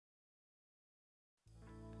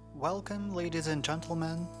Welcome, ladies and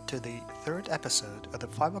gentlemen, to the third episode of the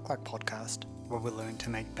 5 o'clock podcast, where we learn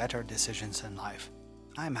to make better decisions in life.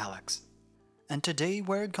 I'm Alex, and today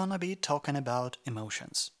we're gonna be talking about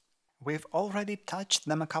emotions. We've already touched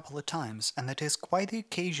them a couple of times, and it is quite the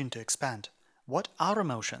occasion to expand. What are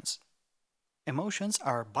emotions? Emotions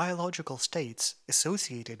are biological states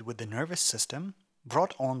associated with the nervous system,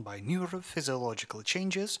 brought on by neurophysiological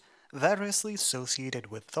changes variously associated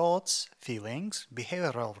with thoughts, feelings,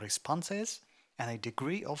 behavioral responses, and a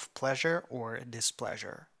degree of pleasure or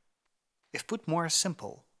displeasure. If put more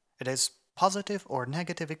simple, it is positive or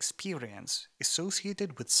negative experience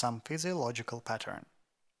associated with some physiological pattern.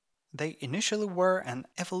 They initially were an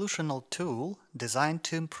evolutional tool designed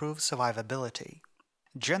to improve survivability.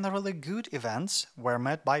 Generally good events were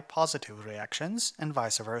met by positive reactions and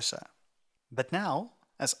vice versa. But now,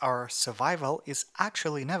 as our survival is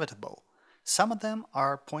actually inevitable, some of them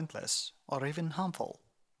are pointless or even harmful.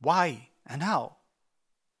 Why and how?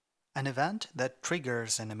 An event that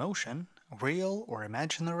triggers an emotion, real or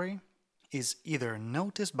imaginary, is either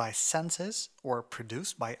noticed by senses or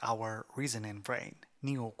produced by our reasoning brain,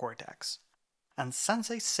 neocortex, and sends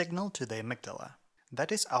a signal to the amygdala,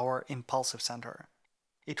 that is our impulsive center.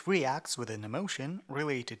 It reacts with an emotion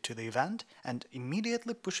related to the event and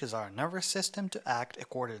immediately pushes our nervous system to act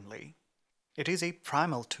accordingly. It is a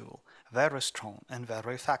primal tool, very strong and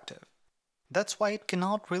very effective. That's why it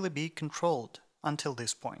cannot really be controlled until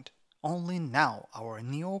this point. Only now our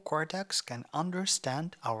neocortex can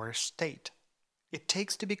understand our state. It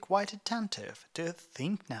takes to be quite attentive, to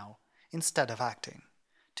think now instead of acting,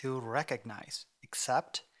 to recognize,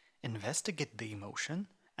 accept, investigate the emotion,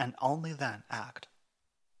 and only then act.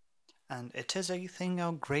 And it is a thing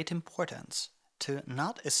of great importance to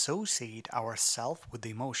not associate ourselves with the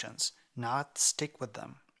emotions, not stick with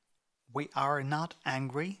them. We are not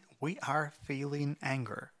angry, we are feeling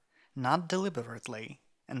anger, not deliberately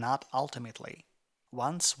and not ultimately.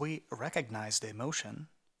 Once we recognize the emotion,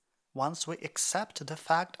 once we accept the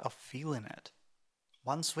fact of feeling it,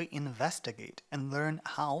 once we investigate and learn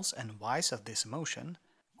hows and whys of this emotion,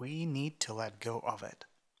 we need to let go of it.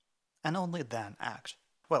 And only then act.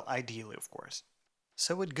 Well, ideally, of course.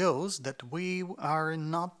 So it goes that we are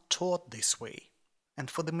not taught this way. And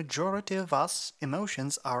for the majority of us,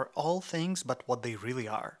 emotions are all things but what they really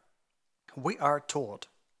are. We are taught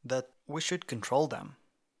that we should control them.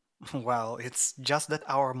 Well, it's just that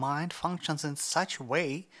our mind functions in such a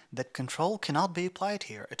way that control cannot be applied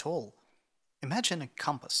here at all. Imagine a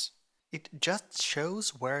compass. It just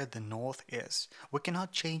shows where the north is. We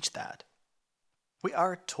cannot change that. We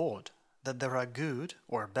are taught that there are good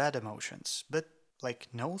or bad emotions, but like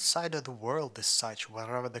no side of the world is such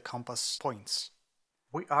wherever the compass points.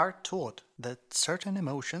 We are taught that certain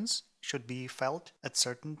emotions should be felt at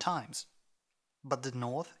certain times, but the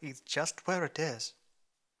north is just where it is.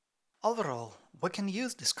 Overall, we can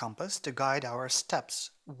use this compass to guide our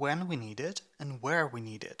steps when we need it and where we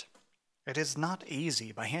need it. It is not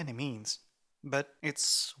easy by any means, but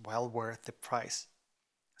it's well worth the price.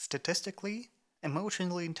 Statistically,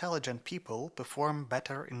 emotionally intelligent people perform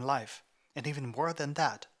better in life, and even more than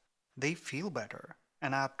that, they feel better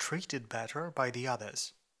and are treated better by the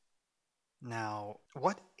others. Now,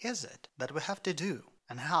 what is it that we have to do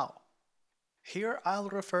and how? Here I'll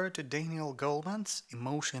refer to Daniel Goleman's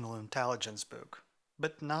Emotional Intelligence book,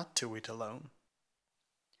 but not to it alone.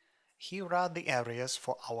 Here are the areas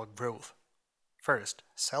for our growth. First,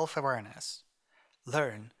 self-awareness.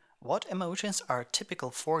 Learn what emotions are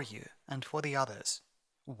typical for you and for the others,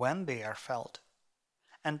 when they are felt,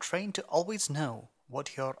 and train to always know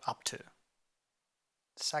what you're up to.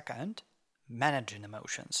 Second, managing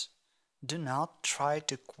emotions. Do not try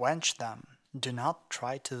to quench them. Do not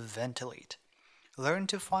try to ventilate. Learn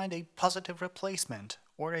to find a positive replacement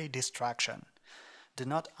or a distraction. Do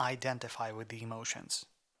not identify with the emotions.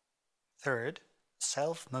 Third,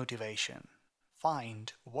 self-motivation.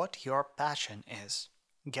 Find what your passion is.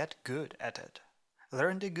 Get good at it.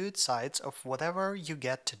 Learn the good sides of whatever you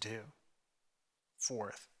get to do.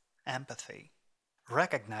 Fourth, empathy.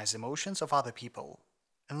 Recognize emotions of other people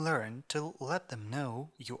and learn to let them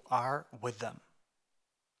know you are with them.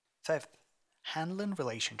 Fifth, handling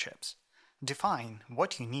relationships. Define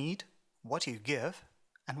what you need, what you give,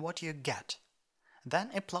 and what you get.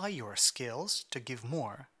 Then apply your skills to give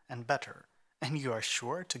more and better, and you are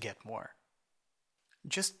sure to get more.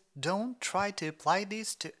 Just don't try to apply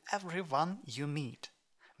this to everyone you meet.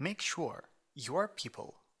 Make sure your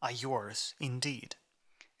people are yours indeed.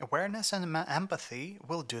 Awareness and empathy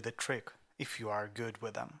will do the trick if you are good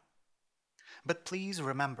with them. But please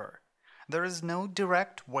remember, there is no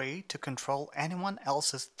direct way to control anyone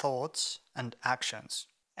else's thoughts and actions.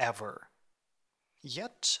 ever.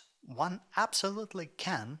 Yet, one absolutely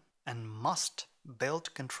can and must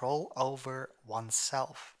build control over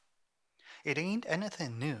oneself. It ain't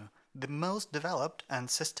anything new. The most developed and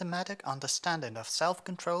systematic understanding of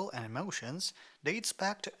self-control and emotions dates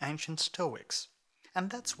back to ancient Stoics. And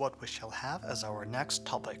that's what we shall have as our next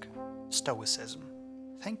topic, Stoicism.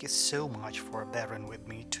 Thank you so much for bearing with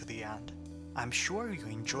me to the end. I'm sure you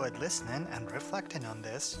enjoyed listening and reflecting on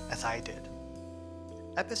this as I did.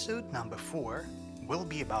 Episode number 4 will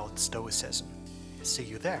be about Stoicism. See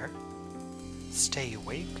you there. Stay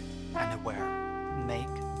awake and aware.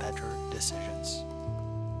 Make better decisions.